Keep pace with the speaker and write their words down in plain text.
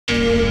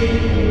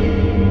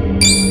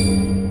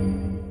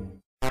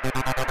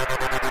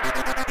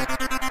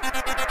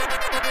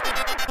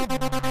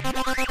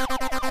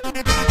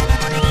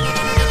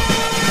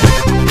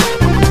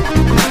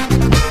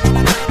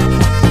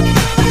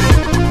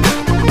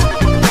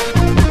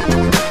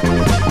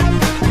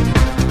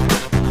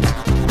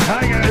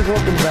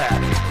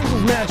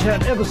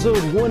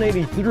episode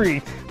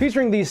 183,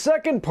 featuring the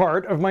second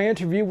part of my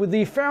interview with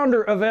the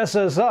founder of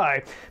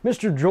SSI,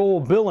 Mr. Joel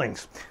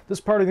Billings. This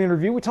part of the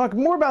interview, we talk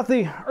more about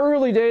the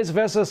early days of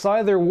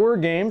SSI, their war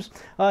games,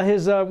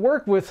 his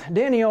work with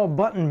Danielle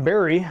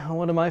Berry,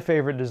 one of my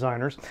favorite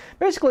designers,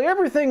 basically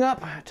everything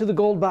up to the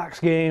gold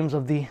box games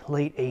of the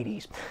late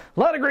 80s. A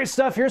lot of great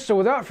stuff here, so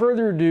without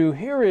further ado,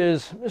 here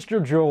is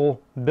Mr. Joel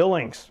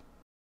Billings.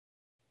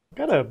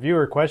 Got a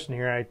viewer question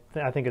here.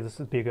 I think this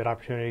would be a good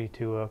opportunity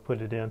to put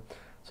it in.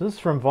 So this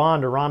is from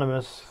Vaughn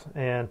Deronimus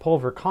and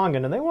Pulver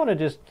Congan, and they want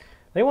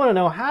to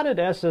know, how did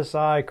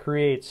SSI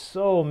create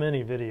so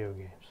many video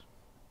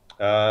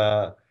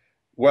games?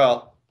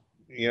 Well,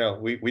 you know,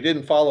 we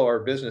didn't follow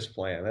our business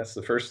plan. That's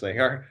the first thing.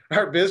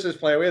 Our business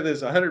plan, we had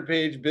this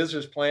 100-page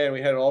business plan.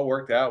 We had it all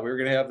worked out. We were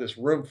going to have this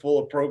room full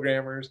of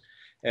programmers,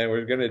 and we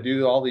were going to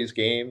do all these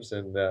games.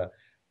 And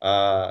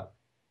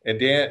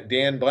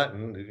Dan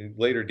Bunton,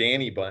 later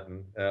Danny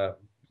Bunton,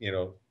 you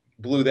know,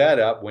 blew that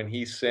up when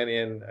he sent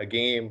in a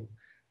game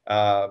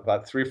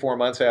about 3 or 4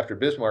 months after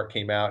Bismarck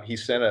came out. He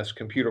sent us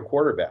Computer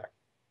Quarterback,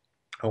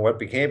 or what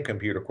became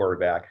Computer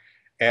Quarterback,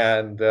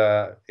 and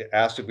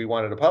asked if we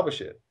wanted to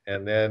publish it.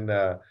 And then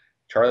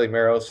Charlie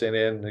Merrow sent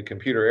in the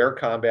Computer Air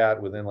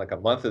Combat within like a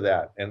month of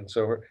that. And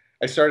so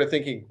I started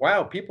thinking,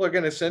 wow, people are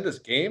going to send us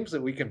games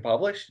that we can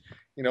publish.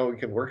 You know, we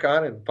can work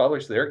on and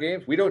publish their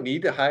games. We don't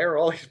need to hire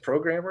all these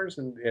programmers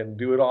and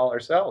do it all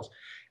ourselves.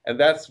 And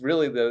that's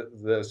really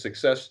the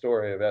success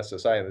story of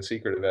SSI and the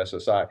secret of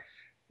SSI.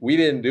 We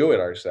didn't do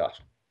it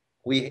ourselves.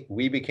 We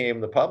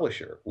became the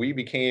publisher. We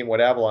became what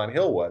Avalon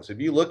Hill was.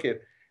 If you look at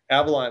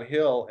Avalon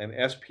Hill and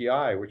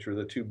SPI, which were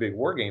the two big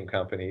war game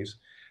companies,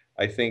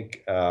 I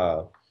think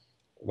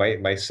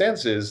my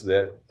sense is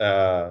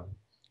that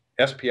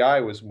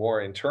SPI was more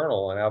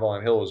internal and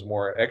Avalon Hill was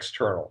more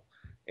external,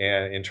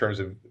 and in terms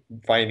of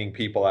finding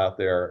people out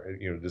there,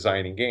 you know,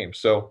 designing games.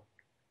 So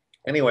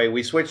anyway,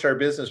 we switched our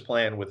business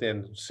plan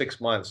within 6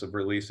 months of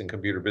releasing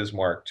Computer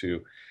Bismarck to,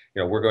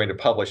 you know, we're going to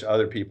publish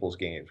other people's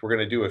games. We're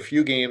going to do a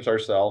few games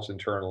ourselves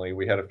internally.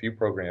 We had a few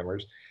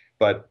programmers,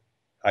 but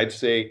I'd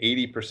say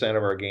 80%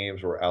 of our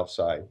games were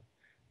outside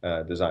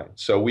design.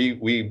 So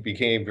we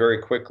became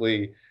very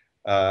quickly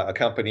a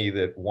company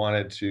that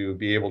wanted to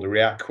be able to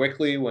react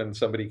quickly when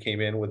somebody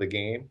came in with a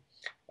game,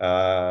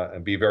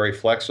 and be very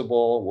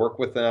flexible, work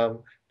with them,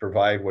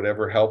 provide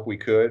whatever help we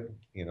could,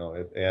 you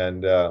know,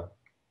 and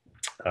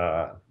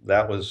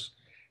that was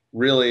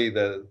really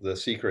the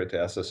secret to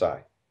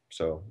SSI.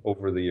 So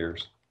over the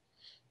years.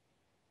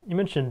 You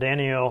mentioned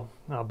Danielle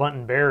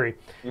Berry,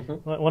 Mm-hmm.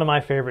 one of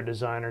my favorite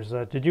designers.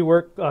 Did you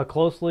work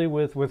closely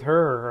with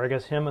her, or I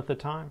guess him at the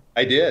time?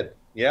 I did,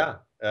 yeah.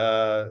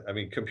 I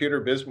mean, Computer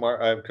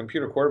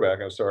Quarterback,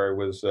 I'm sorry,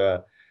 was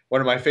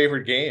one of my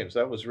favorite games.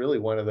 That was really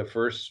one of the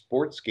first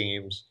sports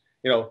games.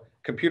 You know,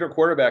 Computer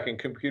Quarterback and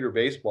Computer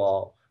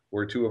Baseball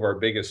were two of our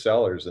biggest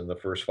sellers in the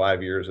first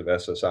 5 years of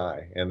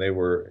SSI. And they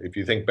were, if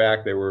you think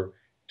back, they were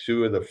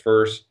two of the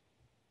first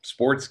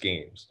sports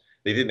games.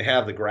 They didn't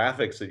have the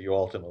graphics that you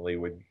ultimately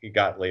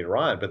got later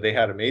on, but they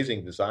had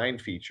amazing design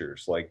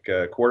features. Like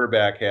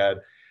Quarterback had,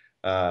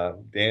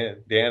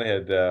 Dan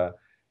had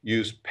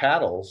used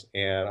paddles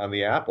and on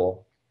the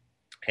Apple,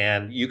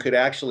 and you could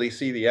actually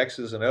see the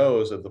X's and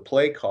O's of the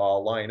play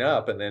call line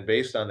up, and then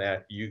based on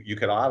that, you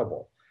could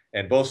audible.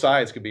 And both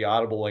sides could be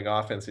audibling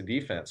offense and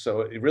defense.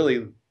 So it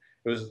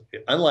was,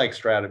 unlike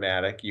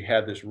Stratomatic, you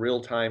had this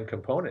real-time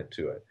component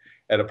to it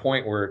at a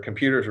point where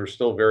computers were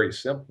still very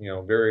simple, you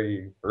know,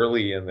 very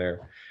early in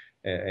their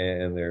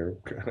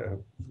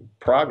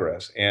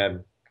progress.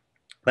 And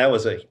that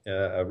was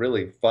a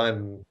really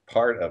fun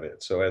part of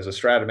it. So as a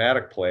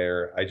Stratomatic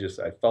player, I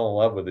fell in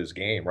love with this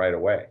game right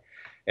away.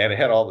 And it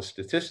had all the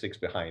statistics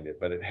behind it,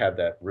 but it had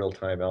that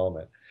real-time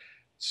element.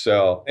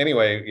 So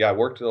anyway, yeah, I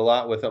worked a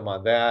lot with him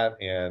on that,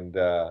 and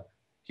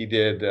he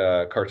did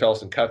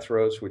Cartels and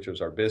Cutthroats, which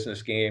was our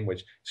business game.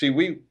 Which, see,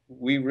 we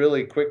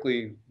really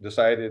quickly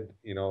decided,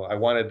 you know, I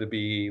wanted to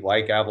be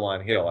like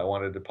Avalon Hill. I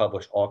wanted to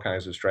publish all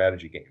kinds of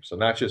strategy games, so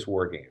not just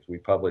war games. We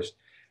published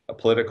a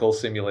political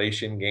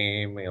simulation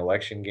game, an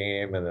election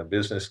game, and a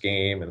business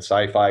game, and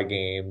sci-fi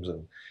games,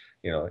 and,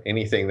 you know,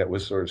 anything that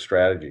was sort of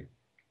strategy.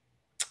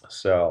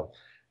 So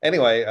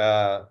anyway,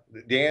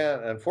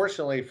 Dan,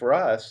 unfortunately for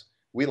us,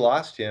 we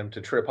lost him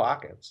to Trip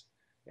Hawkins,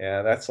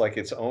 and that's like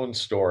its own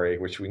story,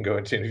 which we can go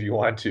into if you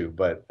want to.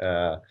 But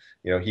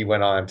you know, he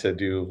went on to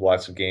do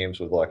lots of games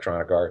with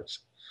Electronic Arts.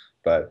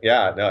 But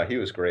yeah, no, he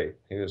was great.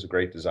 He was a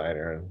great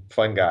designer and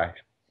fun guy.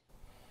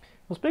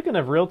 Well, speaking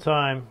of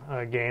real-time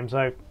games,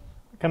 I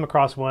come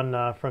across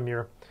one from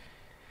your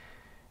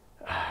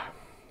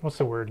what's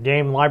the word?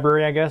 Game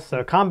library, I guess.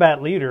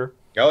 Combat Leader.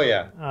 Oh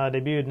yeah.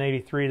 Debuted in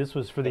 '83. This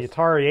was for the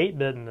Atari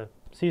 8-bit and the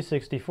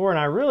C64, and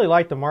I really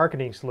like the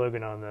marketing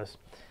slogan on this.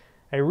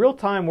 A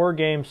real-time war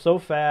game so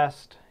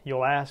fast,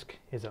 you'll ask,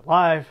 is it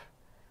live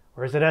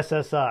or is it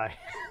SSI?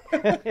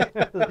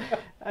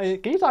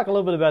 Can you talk a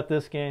little bit about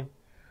this game?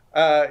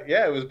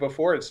 Yeah, it was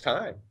before its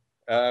time.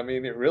 I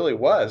mean, it really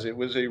was. It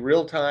was a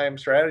real-time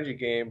strategy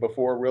game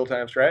before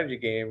real-time strategy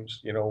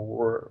games,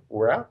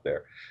 were out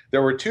there.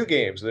 There were two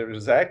games. There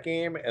was that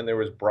game, and there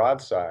was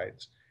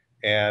Broadsides,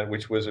 and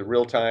which was a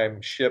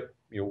real-time ship,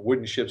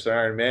 wooden ships and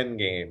Iron Men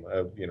game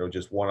of,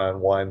 just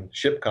one-on-one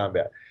ship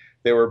combat.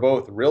 They were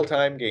both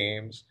real-time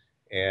games,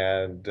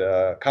 and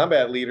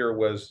Combat Leader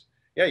was,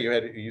 yeah,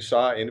 you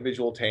saw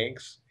individual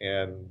tanks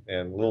and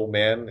little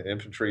men,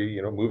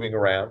 infantry, moving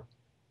around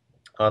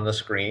on the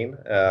screen,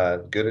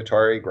 good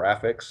Atari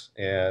graphics,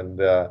 and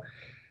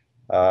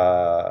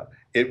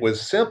it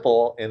was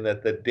simple in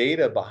that the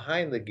data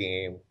behind the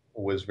game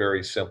was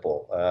very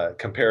simple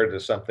compared to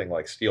something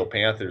like Steel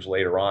Panthers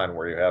later on,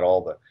 where you had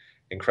all the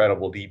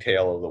incredible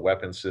detail of the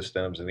weapon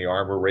systems and the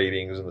armor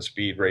ratings and the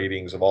speed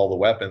ratings of all the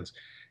weapons.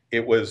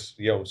 It was,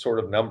 sort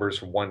of numbers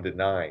from 1 to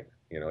 9.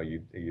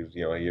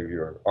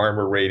 Your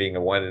armor rating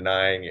of 1 to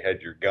 9. You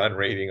had your gun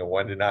rating of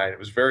 1 to 9. It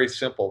was very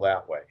simple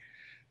that way.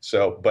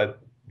 So, but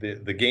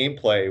the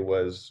gameplay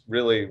was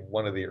really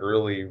one of the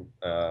early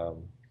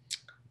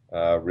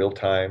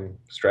real-time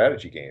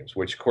strategy games,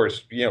 which of course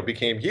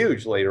became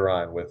huge later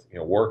on with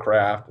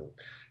Warcraft and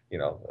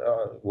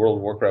World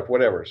of Warcraft,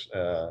 whatever,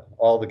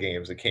 all the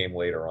games that came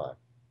later on.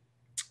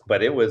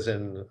 But it was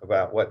in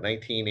about what,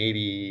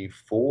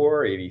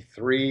 1984,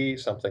 83,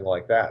 something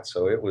like that.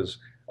 So it was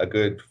a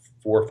good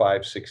 4,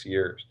 5, 6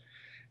 years.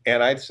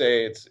 And I'd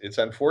say it's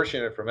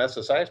unfortunate from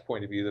SSI's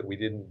point of view that we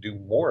didn't do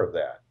more of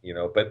that,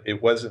 but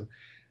it wasn't.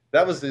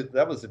 That was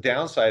the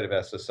downside of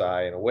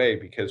SSI in a way,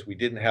 because we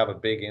didn't have a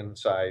big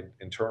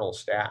internal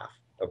staff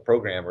of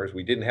programmers.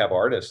 We didn't have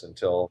artists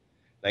until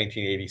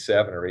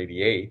 1987 or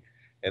 88,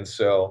 and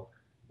so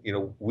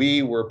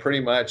we were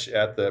pretty much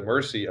at the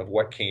mercy of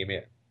what came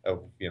in,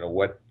 of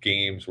what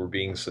games were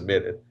being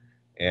submitted,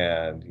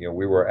 and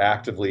we were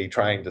actively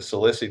trying to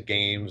solicit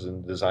games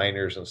and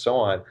designers and so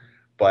on,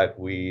 but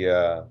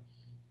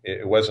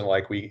it wasn't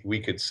like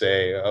we could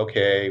say,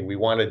 okay, we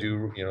want to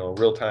do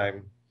real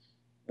time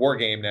war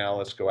game now,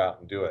 let's go out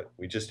and do it.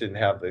 We just didn't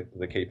have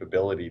the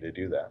capability to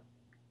do that.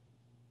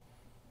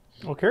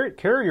 Well,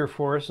 Carrier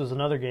Force is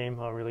another game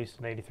released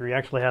in '83. I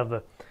actually have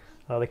the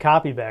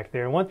copy back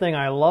there. And one thing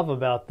I love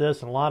about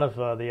this and a lot of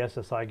the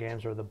SSI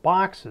games are the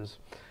boxes.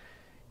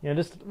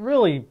 Just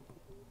really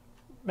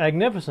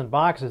magnificent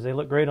boxes. They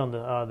look great on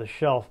the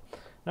shelf.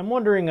 I'm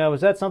wondering,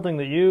 was that something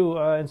that you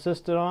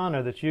insisted on,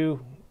 or that you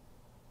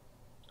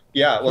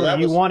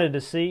wanted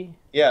to see?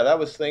 Yeah, that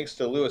was thanks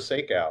to Louis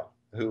Sakow,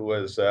 who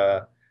was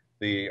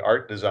the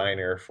art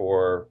designer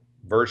for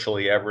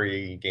virtually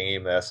every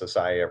game the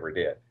SSI ever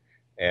did.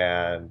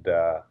 And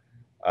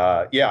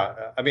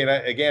yeah, I mean,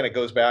 again, it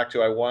goes back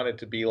to I wanted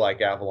to be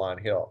like Avalon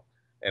Hill.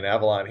 And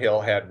Avalon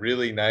Hill had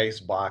really nice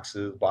boxed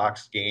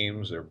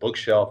games or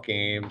bookshelf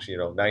games,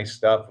 nice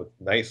stuff with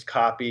nice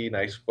copy,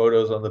 nice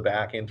photos on the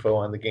back, info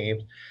on the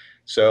games.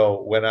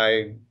 So when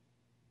I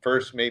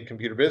first made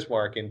Computer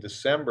Bismarck in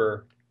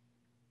December,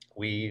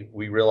 we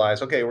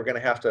realized, okay, we're going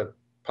to have to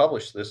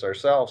publish this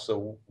ourselves,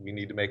 so we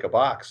need to make a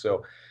box.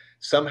 So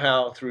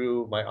somehow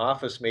through my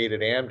office mate at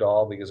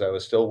Amdahl, because I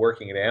was still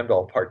working at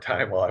Amdahl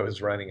part-time while I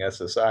was running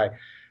SSI,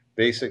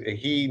 basically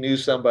he knew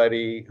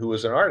somebody who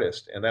was an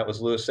artist, and that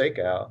was Louis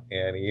Sakow,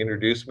 and he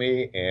introduced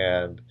me,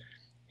 and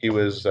he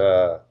was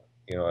a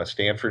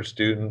Stanford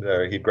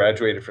student. He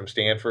graduated from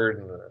Stanford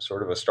and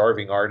sort of a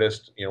starving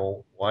artist,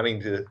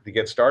 wanting to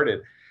get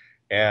started.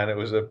 And it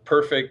was a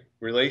perfect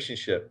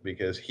relationship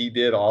because he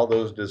did all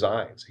those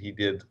designs. He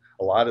did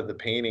a lot of the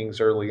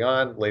paintings early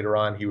on. Later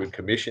on, he would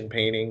commission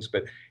paintings,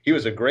 but he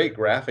was a great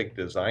graphic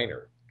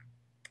designer.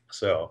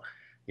 So,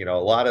 a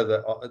lot of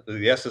the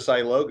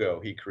SSI logo,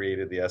 he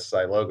created the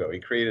SSI logo.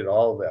 He created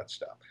all of that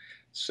stuff.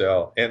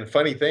 So, and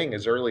funny thing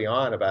is, early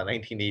on, about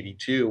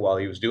 1982, while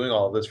he was doing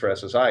all of this for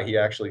SSI, he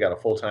actually got a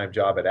full-time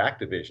job at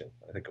Activision,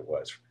 I think it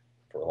was,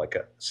 for like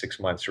 6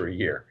 months or a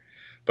year.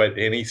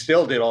 And he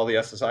still did all the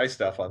SSI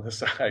stuff on the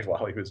side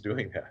while he was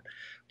doing that.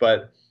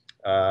 But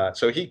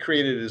so he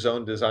created his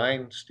own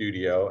design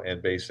studio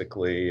and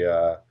basically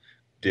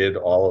did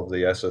all of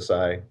the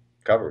SSI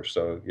covers.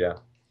 So yeah,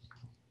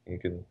 you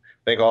can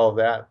thank all of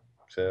that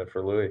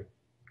for Louis.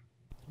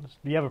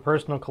 Do you have a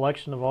personal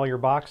collection of all your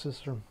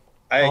boxes from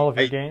all of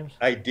your games?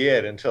 I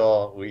did,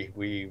 until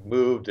we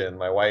moved and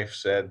my wife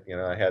said,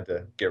 I had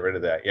to get rid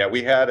of that. Yeah,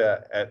 we had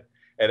at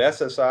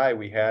SSI,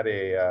 we had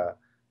a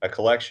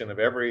collection of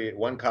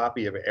one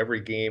copy of every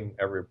game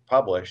ever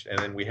published, and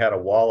then we had a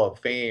wall of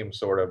fame,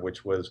 sort of,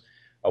 which was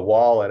a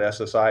wall at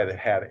SSI that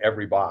had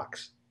every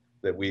box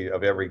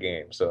of every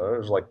game. So there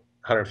was like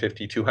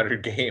 150,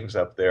 200 games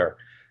up there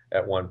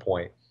at one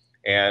point.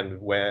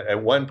 And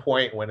at one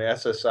point when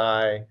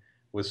SSI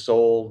was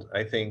sold,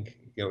 I think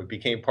it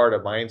became part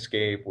of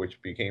Mindscape,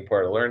 which became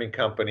part of Learning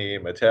Company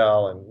and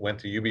Mattel, and went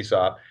to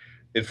Ubisoft.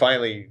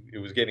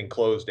 It was getting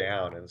closed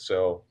down, and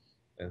so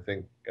I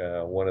think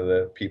one of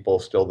the people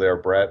still there,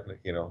 Brett,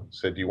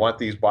 said, "Do you want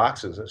these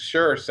boxes?" Said,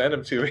 "Sure, send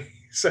them to me,"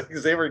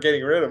 because they were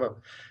getting rid of them.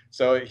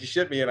 So he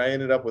shipped me, and I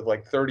ended up with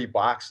like 30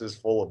 boxes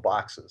full of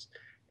boxes,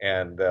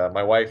 and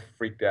my wife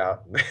freaked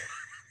out,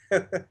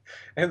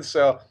 and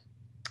so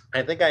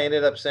I think I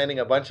ended up sending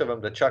a bunch of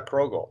them to Chuck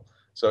Krogel.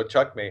 So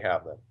Chuck may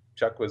have them.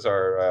 Chuck was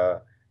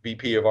our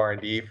VP of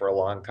R&D for a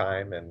long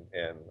time, and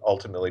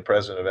ultimately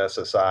president of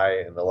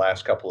SSI in the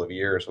last couple of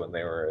years when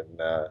they were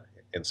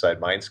inside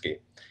Mindscape.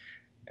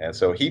 And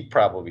so he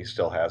probably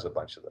still has a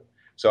bunch of them.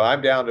 So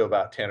I'm down to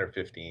about 10 or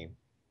 15.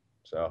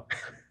 So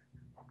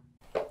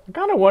I'm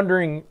kind of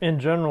wondering in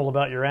general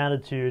about your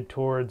attitude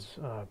towards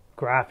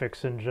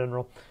graphics in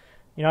general.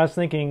 You know, I was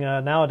thinking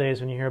nowadays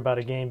when you hear about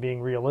a game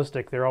being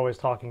realistic, they're always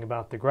talking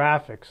about the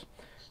graphics.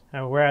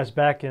 And whereas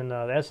back in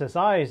the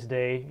SSI's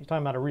day, you're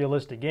talking about a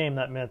realistic game,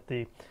 that meant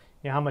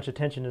how much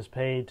attention is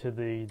paid to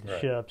the right.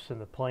 ships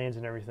and the planes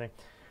and everything.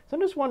 So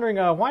I'm just wondering,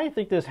 why do you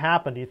think this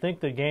happened? Do you think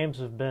the games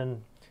have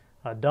been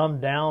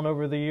dumbed down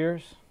over the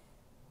years?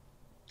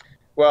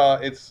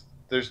 Well,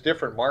 there's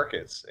different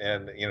markets,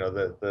 and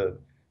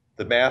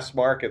the mass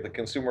market, the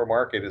consumer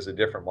market, is a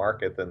different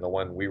market than the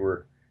one we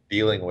were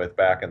dealing with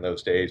back in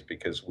those days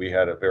because we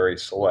had a very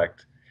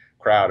select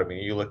crowd. I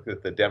mean, you looked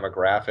at the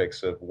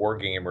demographics of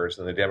wargamers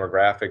and the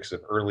demographics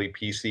of early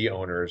PC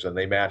owners, and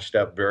they matched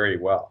up very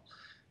well.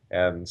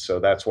 And so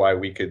that's why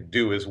we could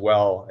do as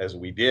well as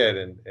we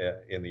did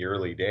in the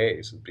early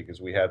days because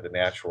we had the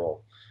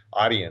natural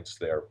audience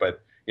there.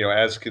 But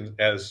as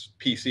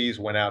PCs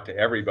went out to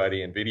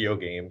everybody and video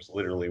games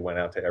literally went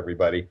out to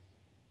everybody,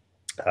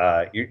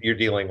 you're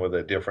dealing with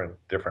a different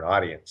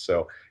audience.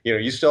 So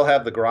you still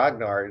have the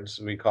grognards,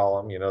 we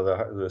call them,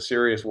 the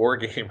serious war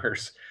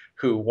gamers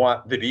who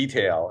want the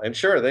detail. And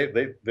sure,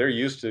 they're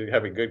used to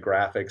having good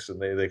graphics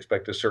and they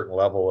expect a certain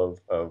level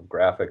of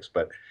graphics,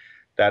 but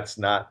that's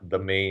not the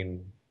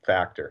main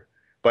factor.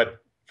 But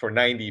for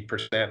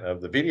 90%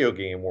 of the video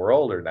game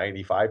world, or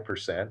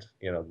 95%,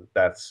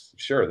 that's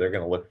sure they're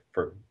going to look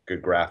for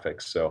good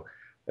graphics. So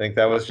I think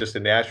that was just a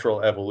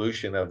natural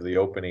evolution of the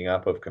opening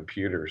up of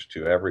computers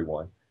to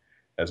everyone,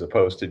 as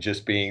opposed to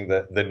just being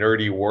the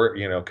nerdy war,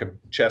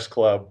 chess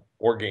club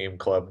or game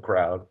club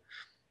crowd.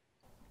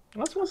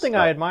 That's one thing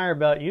I admire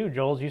about you,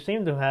 Joel, is you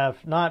seem to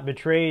have not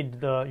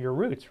betrayed your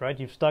roots, right?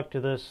 You've stuck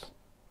to this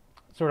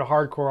sort of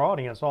hardcore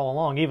audience all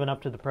along, even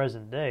up to the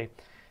present day.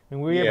 I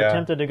mean, were you ever Yeah,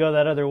 tempted to go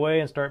that other way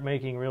and start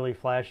making really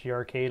flashy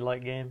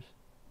arcade-like games?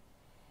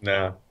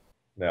 no,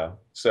 no.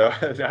 So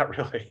not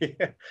really,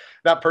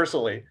 not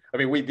personally. I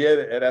mean, we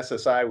did at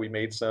SSI.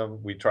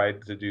 We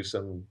tried to do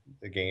some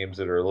games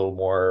that are a little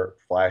more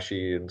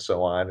flashy and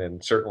so on,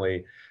 and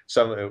certainly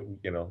some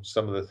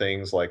of the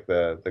things like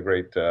the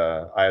great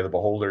Eye of the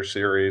Beholder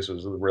series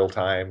was real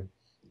time,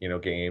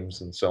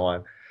 games and so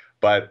on.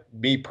 But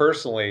me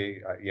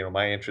personally,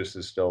 my interest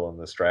is still in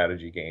the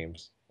strategy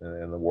games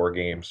and the war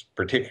games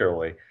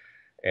particularly.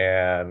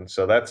 And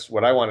so that's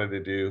what I wanted to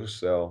do.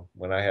 So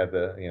when I had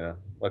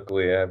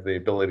luckily I have the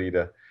ability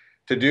to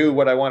do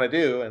what I want to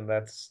do, and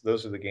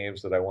those are the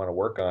games that I want to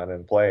work on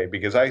and play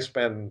because I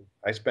spend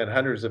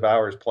hundreds of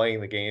hours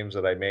playing the games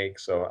that I make.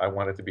 So I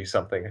want it to be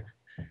something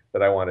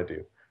that I want to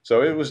do.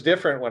 So it was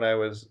different when I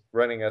was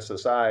running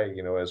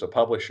SSI, as a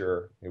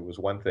publisher, it was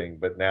one thing,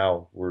 but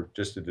now we're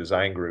just a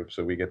design group,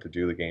 so we get to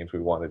do the games we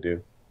want to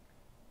do.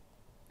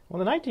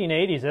 Well, in the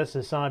 1980s,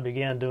 SSI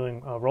began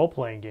doing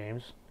role-playing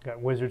games.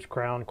 Got Wizard's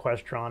Crown,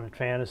 Questron, and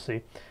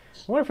Phantasie. I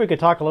wonder if we could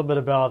talk a little bit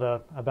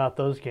about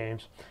those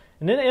games.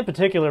 And in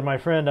particular, my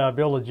friend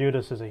Bill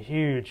LaJudas is a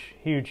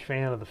huge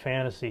fan of the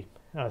Phantasie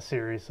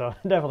series, so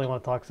I definitely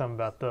want to talk some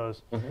about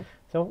those. Mhm.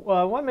 So,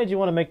 what made you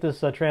want to make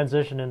this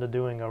transition into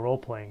doing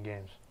role-playing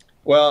games?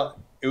 Well,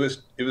 it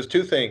was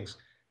two things.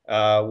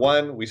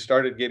 One, we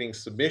started getting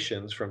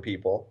submissions from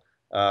people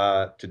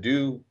to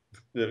do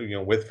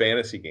with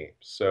fantasy games.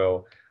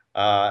 So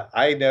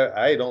I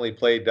had only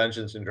played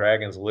Dungeons and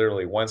Dragons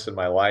literally once in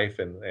my life,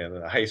 and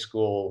a high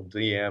school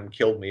DM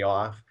killed me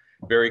off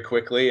very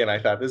quickly, and I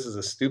thought this is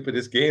the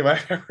stupidest game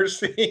I've ever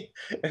seen,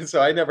 and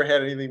so I never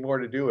had anything more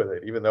to do with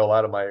it, even though a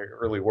lot of my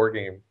early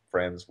wargame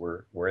friends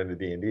were into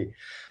D&D.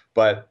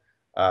 But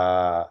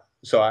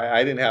so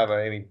I didn't have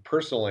any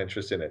personal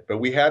interest in it. But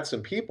we had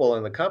some people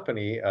in the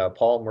company,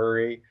 Paul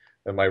Murray,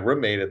 and my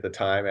roommate at the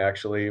time,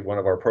 actually one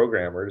of our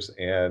programmers,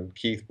 and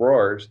Keith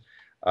Broers.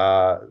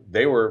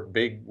 They were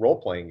big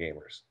role-playing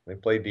gamers. They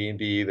played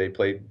D&D, they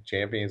played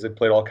Champions, they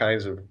played all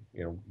kinds of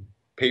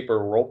paper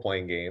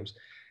role-playing games,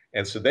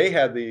 and so they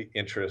had the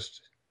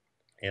interest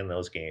in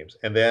those games.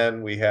 And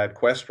then we had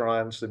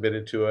Questron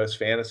submitted to us,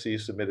 Phantasie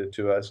submitted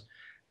to us,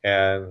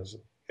 and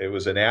it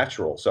was a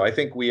natural. So I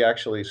think we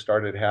actually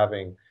started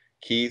having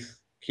Keith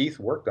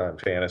worked on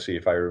Phantasie,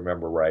 if I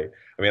remember right.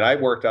 I mean, I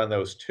worked on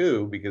those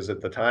too because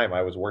at the time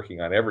I was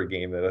working on every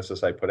game that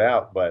SSI put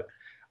out, but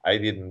I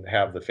didn't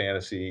have the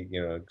Phantasie,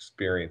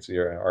 experience, the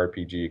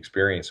RPG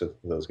experience that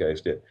those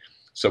guys did.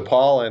 So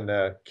Paul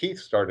and Keith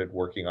started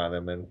working on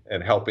them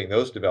and helping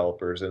those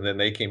developers, and then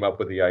they came up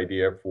with the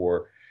idea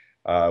for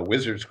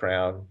Wizard's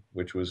Crown,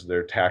 which was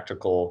their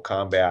tactical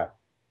combat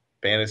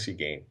fantasy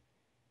game.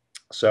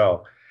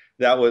 So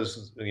that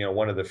was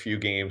one of the few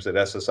games that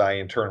SSI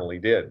internally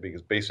did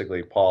because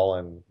basically Paul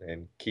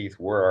and Keith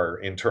were our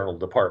internal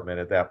department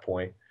at that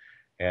point,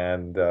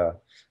 and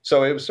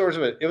so it was sort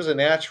of it was a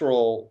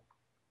natural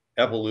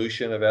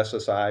evolution of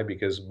SSI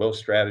because most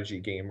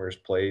strategy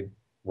gamers played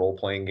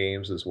role-playing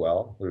games as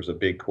well. There's a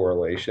big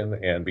correlation,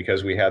 and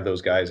because we had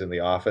those guys in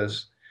the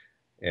office,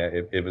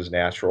 it was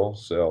natural.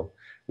 So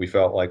we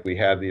felt like we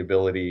had the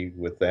ability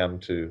with them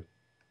to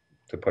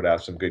put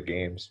out some good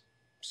games.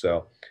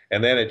 So,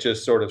 and then it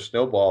just sort of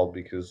snowballed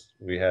because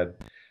we had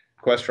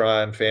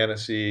Questron,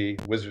 Phantasie,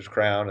 Wizard's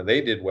Crown, and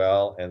they did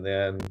well. And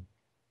then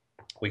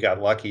we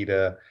got lucky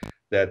that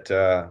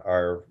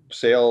our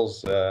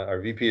sales,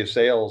 our VP of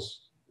sales,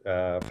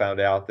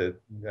 found out that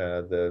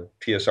the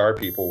TSR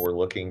people were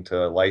looking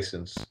to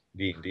license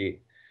D&D.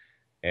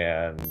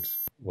 And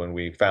when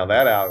we found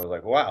that out, it was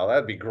like, wow,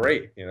 that'd be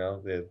great, you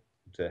know,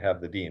 to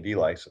have the D&D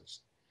license.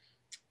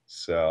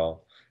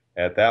 So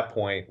at that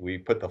point, we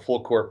put the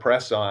full court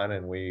press on,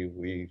 and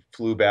we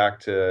flew back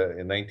to,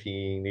 in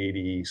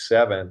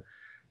 1987,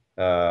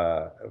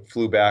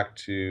 flew back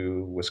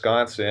to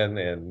Wisconsin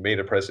and made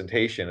a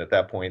presentation. At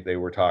that point, they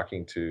were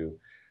talking to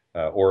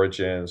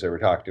Origins, they were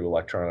talking to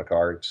Electronic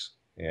Arts,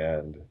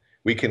 and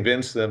we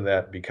convinced them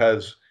that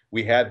because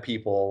we had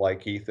people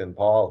like Keith and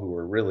Paul who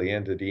were really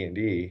into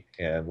D&D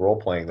and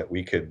role-playing, that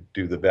we could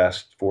do the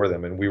best for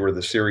them, and we were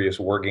the serious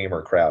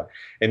wargamer crowd.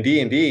 And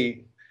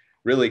D&D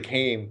really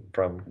came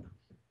from,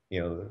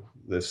 you know,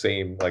 the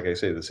same, like I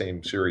say, the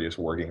same serious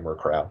wargamer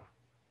crowd.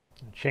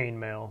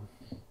 Chainmail.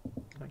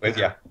 But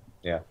yeah,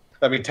 yeah.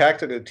 I mean,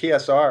 Tactical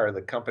TSR,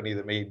 the company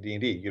that made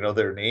D&D, you know,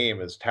 their name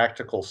is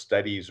Tactical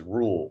Studies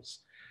Rules.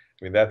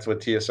 I mean, that's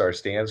what TSR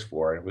stands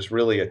for. And it was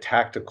really a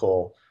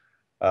tactical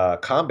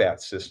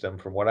combat system,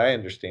 from what I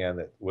understand,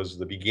 that was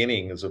the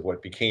beginnings of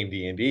what became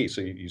D&D.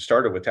 So you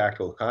started with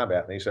tactical combat,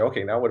 and then you say,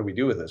 okay, now what do we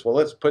do with this? Well,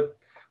 let's put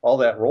all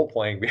that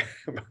role-playing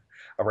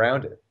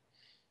around it.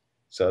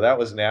 So that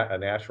was a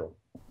natural.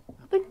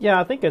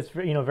 I think it's,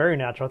 you know, very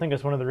natural. I think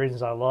it's one of the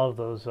reasons I love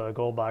those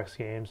gold box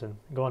games. And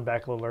going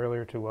back a little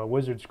earlier to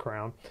Wizard's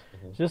Crown,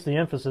 just the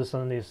emphasis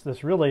on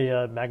this really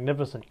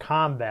magnificent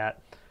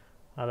combat.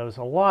 That was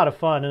a lot of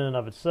fun in and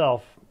of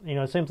itself. You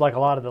know, it seems like a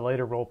lot of the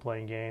later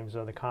role-playing games,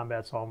 the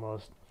combat's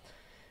almost,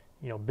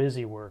 you know,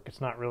 busy work. It's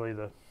not really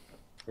the,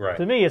 right.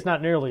 To me, it's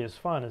not nearly as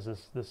fun as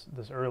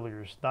this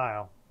earlier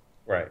style.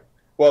 Right.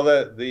 Well,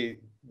 the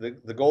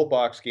gold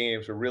box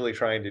games are really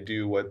trying to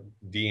do what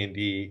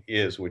D&D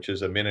is, which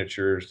is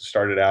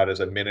started out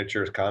as a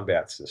miniatures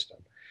combat system.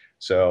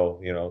 So,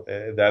 you know,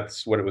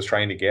 that's what it was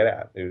trying to get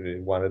at.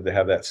 It wanted to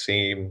have that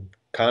same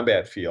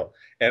combat feel.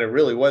 And it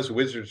really was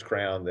Wizard's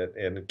Crown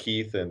and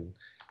Keith and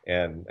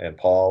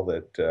Paul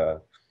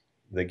that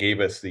gave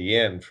us the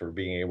in for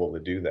being able to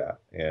do that.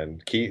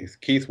 And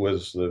Keith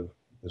was,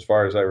 as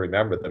far as I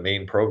remember, the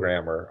main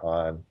programmer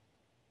on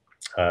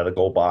the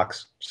gold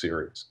box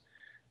series.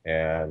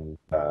 And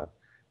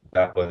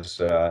that was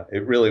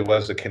it really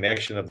was a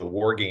connection of the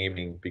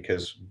wargaming,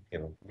 because, you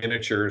know,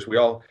 miniatures,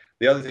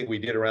 the other thing we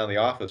did around the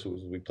office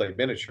was we played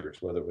miniatures,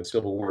 whether it was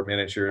Civil War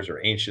miniatures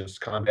or ancient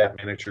combat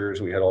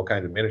miniatures. We had all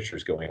kinds of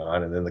miniatures going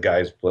on, and then the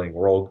guys playing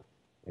role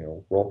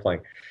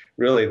playing.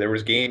 Really, there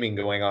was gaming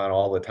going on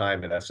all the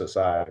time at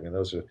SSI. I mean,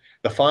 those are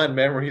the fond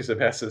memories of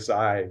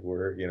SSI,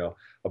 where, you know,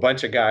 a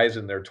bunch of guys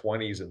in their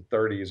 20s and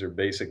 30s are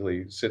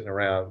basically sitting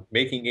around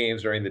making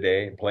games during the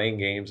day and playing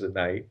games at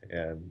night.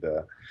 And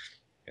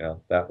you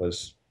know, that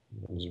was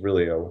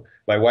really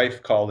my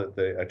wife called it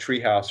a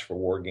treehouse for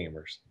war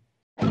gamers.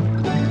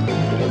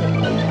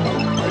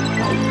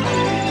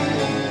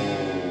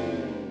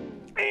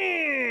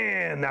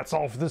 And that's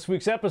all for this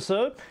week's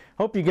episode.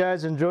 Hope you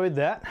guys enjoyed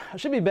that. I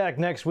should be back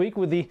next week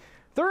with the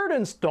third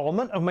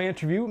installment of my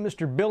interview with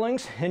Mr.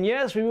 Billings. And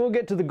yes, we will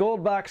get to the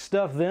gold box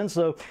stuff then,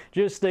 so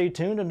just stay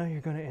tuned. I know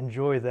you're going to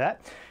enjoy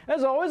that.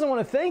 As always, I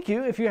want to thank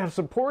you if you have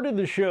supported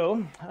the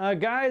show.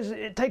 Guys,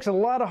 it takes a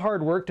lot of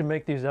hard work to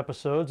make these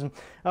episodes, and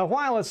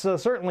while it's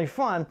certainly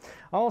fun,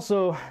 I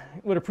also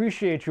would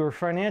appreciate your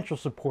financial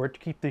support to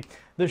keep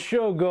the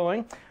show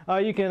going.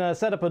 You can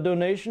set up a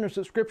donation or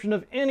subscription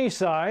of any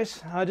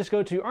size. Just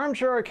go to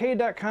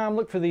armchairarcade.com,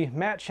 look for the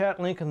Matt Chat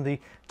link in the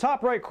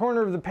top right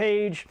corner of the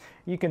page.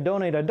 You can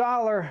donate $1,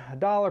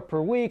 $1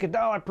 per week,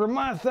 $1 per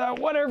month,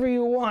 whatever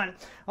you want.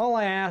 All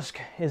I ask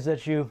is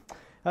that you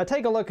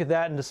take a look at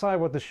that and decide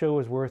what the show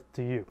is worth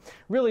to you.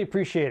 Really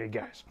appreciate it,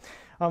 guys.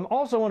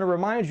 Also want to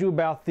remind you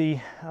about the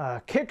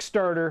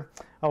Kickstarter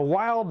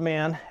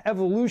Wildman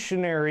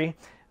Evolutionary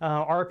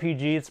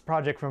RPG. It's a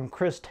project from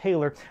Chris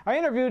Taylor. I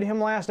interviewed him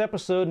last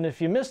episode, and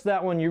if you missed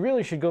that one, you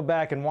really should go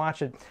back and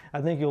watch it.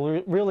 I think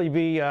you'll really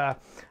be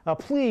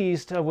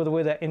pleased with the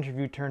way that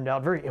interview turned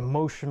out. Very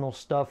emotional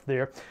stuff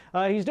there.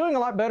 He's doing a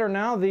lot better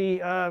now.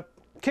 The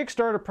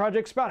Kickstarter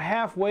project's about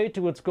halfway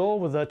to its goal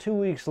with 2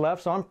 weeks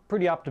left, so I'm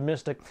pretty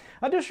optimistic.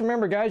 Just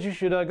remember, guys, you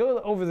should go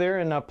over there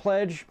and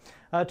pledge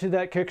to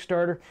that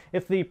Kickstarter.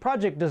 If the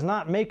project does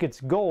not make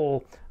its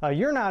goal,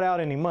 you're not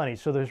out any money,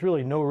 so there's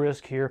really no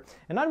risk here.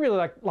 And I'd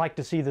really like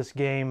to see this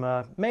game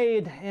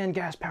made and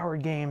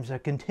gas-powered games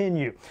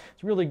continue.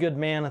 It's a really good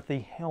man at the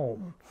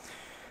helm.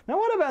 Now,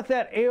 what about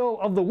that ale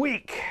of the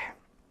week?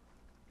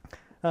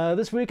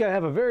 This week I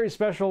have a very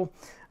special,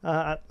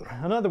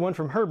 another one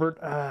from Herbert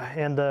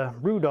and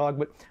Brewdog,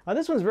 but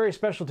this one's very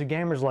special to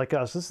gamers like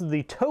us. This is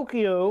the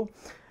Tokyo.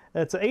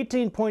 It's an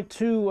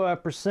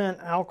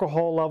 18.2%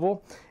 alcohol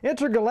level,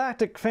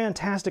 intergalactic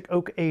fantastic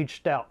oak aged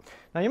stout.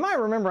 Now you might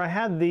remember I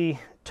had the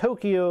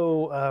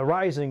Tokyo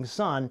Rising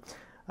Sun,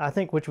 I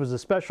think, which was a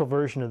special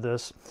version of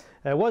this.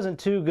 It wasn't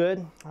too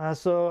good,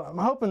 so I'm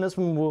hoping this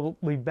one will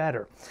be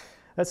better.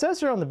 It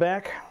says here on the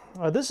back,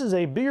 this is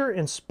a beer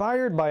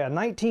inspired by a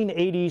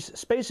 1980s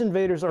Space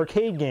Invaders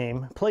arcade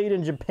game played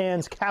in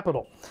Japan's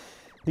capital.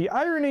 The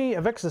irony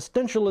of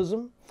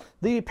existentialism,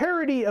 the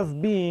parody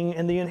of being,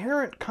 and the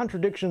inherent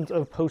contradictions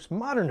of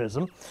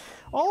postmodernism,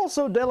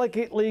 also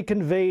delicately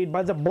conveyed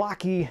by the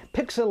blocky,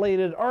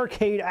 pixelated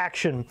arcade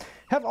action,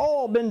 have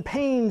all been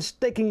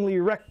painstakingly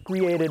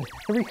recreated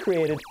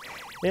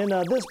in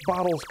this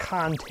bottle's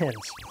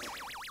contents.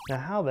 Now,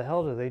 how the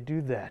hell do they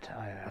do that,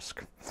 I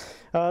ask?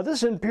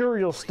 This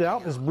Imperial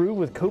Stout is brewed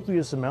with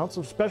copious amounts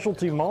of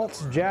specialty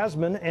malts,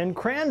 jasmine, and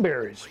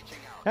cranberries.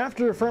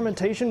 After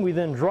fermentation, we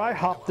then dry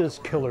hop this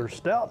killer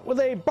stout with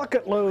a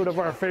bucket load of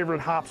our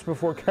favorite hops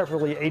before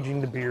carefully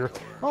aging the beer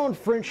on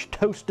French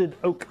toasted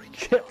oak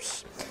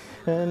chips.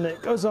 And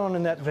it goes on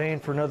in that vein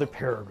for another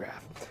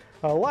paragraph.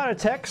 A lot of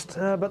text,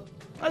 but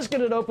let's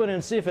get it open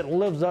and see if it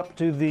lives up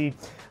to the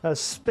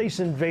Space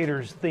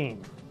Invaders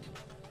theme.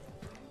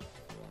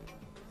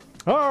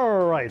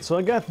 Alright, so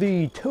I got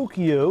the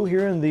Tokyo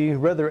here in the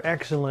rather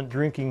excellent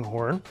drinking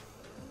horn.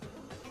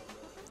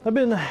 I've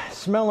been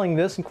smelling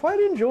this and quite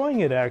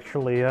enjoying it,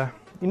 actually.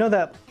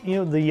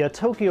 The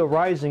Tokyo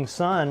Rising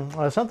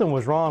Sun, something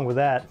was wrong with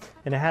that,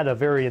 and it had a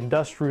very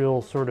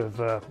industrial sort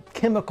of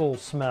chemical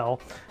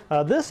smell.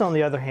 This, on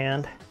the other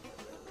hand,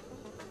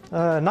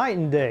 night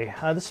and day.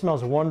 This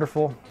smells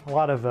wonderful. A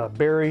lot of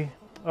berry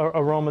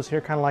aromas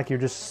here, kind of like you're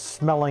just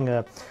smelling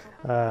a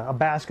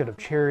basket of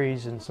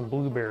cherries and some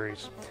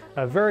blueberries.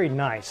 Very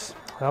nice.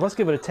 Let's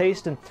give it a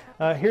taste, and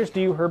here's to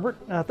you, Herbert.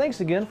 Thanks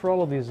again for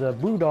all of these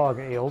Brewdog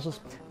ales. It's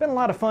been a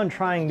lot of fun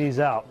trying these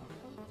out.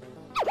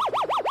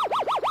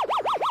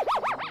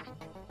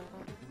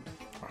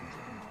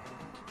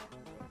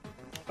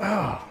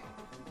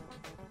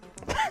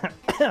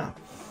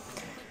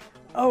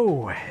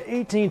 Oh,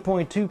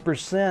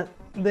 18.2%.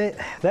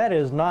 That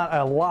is not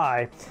a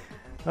lie.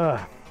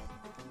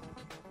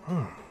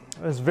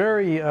 It's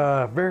very,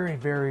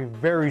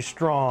 very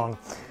strong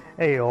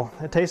ale.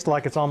 It tastes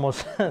like it's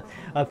almost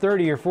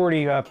 30 or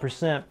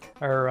 40%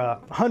 or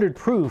 100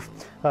 proof.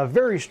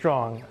 Very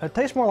strong. It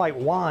tastes more like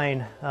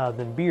wine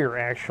than beer,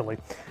 actually.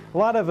 A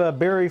lot of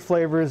berry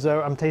flavors.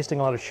 I'm tasting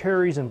a lot of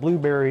cherries and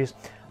blueberries.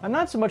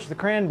 Not so much the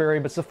cranberry,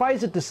 but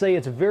suffice it to say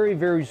it's very,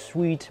 very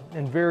sweet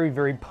and very,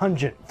 very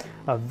pungent.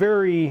 A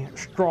very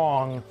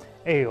strong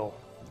ale.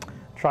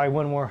 Try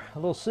one more, a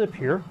little sip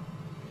here.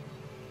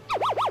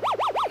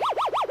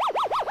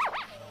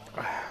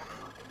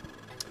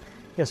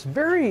 Yes,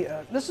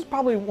 this is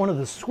probably one of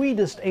the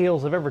sweetest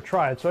ales I've ever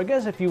tried. So I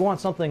guess if you want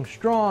something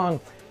strong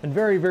and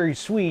very, very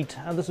sweet,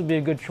 this would be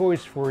a good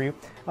choice for you.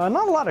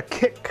 Not a lot of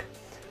kick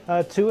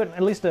to it,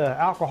 at least an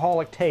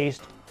alcoholic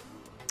taste.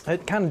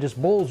 It kind of just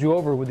bowls you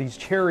over with these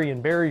cherry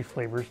and berry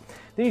flavors.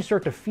 Then you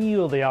start to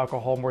feel the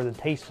alcohol more than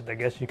taste it, I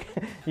guess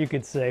you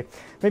could say.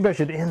 Maybe I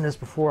should end this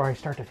before I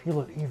start to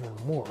feel it even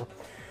more.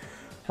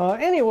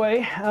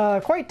 Anyway,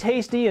 quite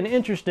tasty and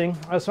interesting.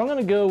 So I'm going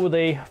to go with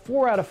a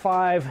 4 out of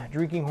 5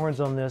 drinking horns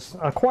on this.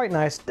 Quite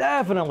nice.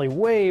 Definitely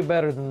way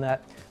better than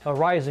that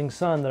Rising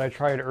Sun that I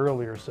tried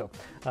earlier. So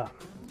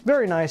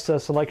very nice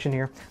selection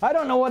here. I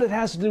don't know what it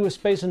has to do with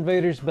Space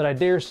Invaders, but I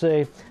dare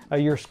say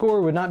your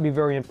score would not be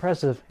very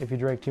impressive if you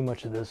drank too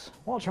much of this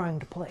while trying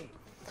to play.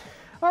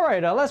 All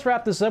right, let's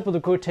wrap this up with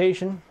a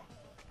quotation.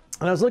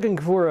 And I was looking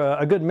for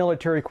a good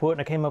military quote,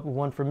 and I came up with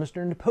one from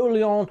Mr.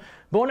 Napoleon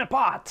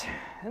Bonaparte.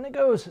 And it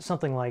goes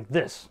something like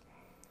this.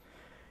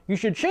 You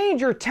should change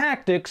your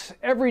tactics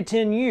every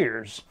 10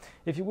 years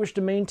if you wish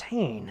to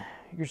maintain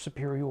your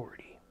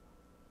superiority.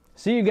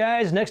 See you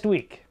guys next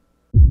week.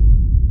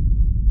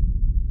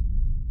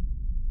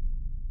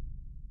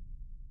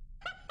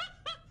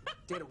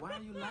 Data, why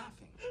are you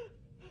laughing?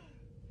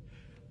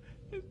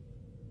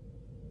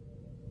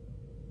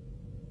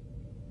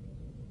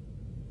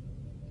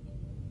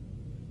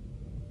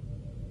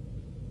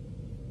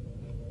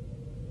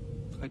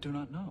 I do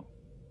not know.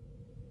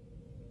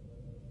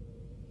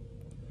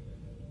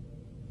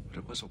 But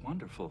it was a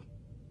wonderful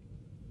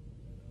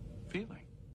feeling.